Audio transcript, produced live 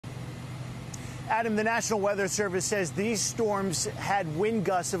Adam, the National Weather Service says these storms had wind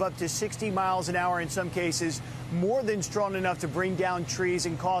gusts of up to 60 miles an hour in some cases, more than strong enough to bring down trees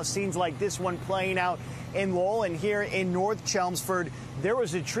and cause scenes like this one playing out in Lowell. And here in North Chelmsford, there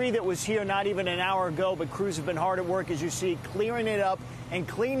was a tree that was here not even an hour ago, but crews have been hard at work, as you see, clearing it up and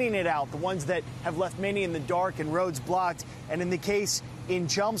cleaning it out, the ones that have left many in the dark and roads blocked. And in the case in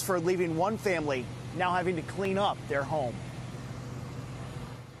Chelmsford, leaving one family now having to clean up their home.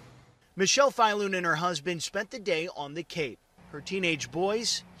 Michelle Filoon and her husband spent the day on the Cape. Her teenage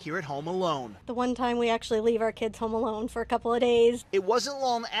boys here at home alone. The one time we actually leave our kids home alone for a couple of days. It wasn't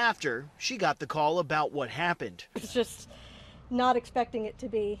long after she got the call about what happened. It's just not expecting it to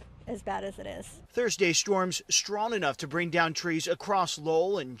be as bad as it is. Thursday storms strong enough to bring down trees across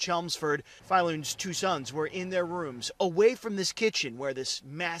Lowell and Chelmsford. Filoon's two sons were in their rooms, away from this kitchen where this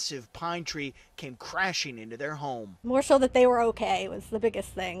massive pine tree came crashing into their home. More so that they were okay was the biggest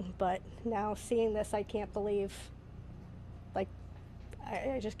thing, but now seeing this, I can't believe,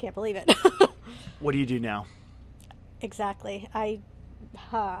 I just can't believe it. What do you do now? Exactly. I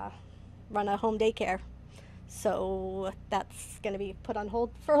run a home daycare. So that's going to be put on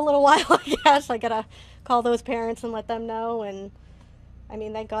hold for a little while, I guess. I got to call those parents and let them know. And I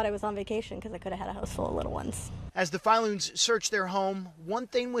mean, thank God I was on vacation because I could have had a house full of little ones. As the Filoons searched their home, one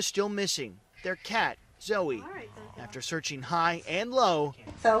thing was still missing: their cat, Zoe. After searching high and low,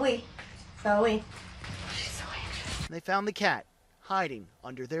 Zoe. She's so anxious. They found the cat hiding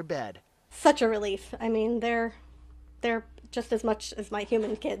under their bed. Such a relief. I mean, they're just as much as my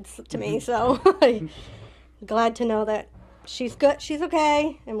human kids to me. So glad to know that she's good, she's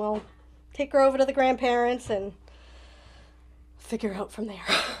okay, and we'll take her over to the grandparents and figure out from there.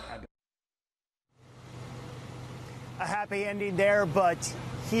 A happy ending there, but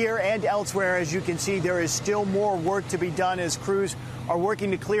here and elsewhere, as you can see, there is still more work to be done as crews are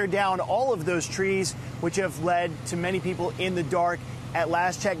working to clear down all of those trees, which have led to many people in the dark. At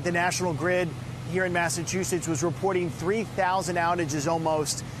last check, the National Grid here in Massachusetts was reporting 3,000 outages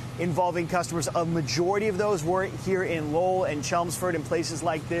almost, involving customers. A majority of those were here in Lowell and Chelmsford and places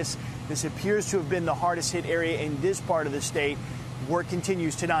like this. This appears to have been the hardest hit area in this part of the state. Work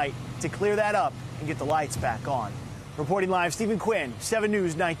continues tonight to clear that up and get the lights back on. Reporting live, Stephen Quinn, 7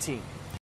 News 19.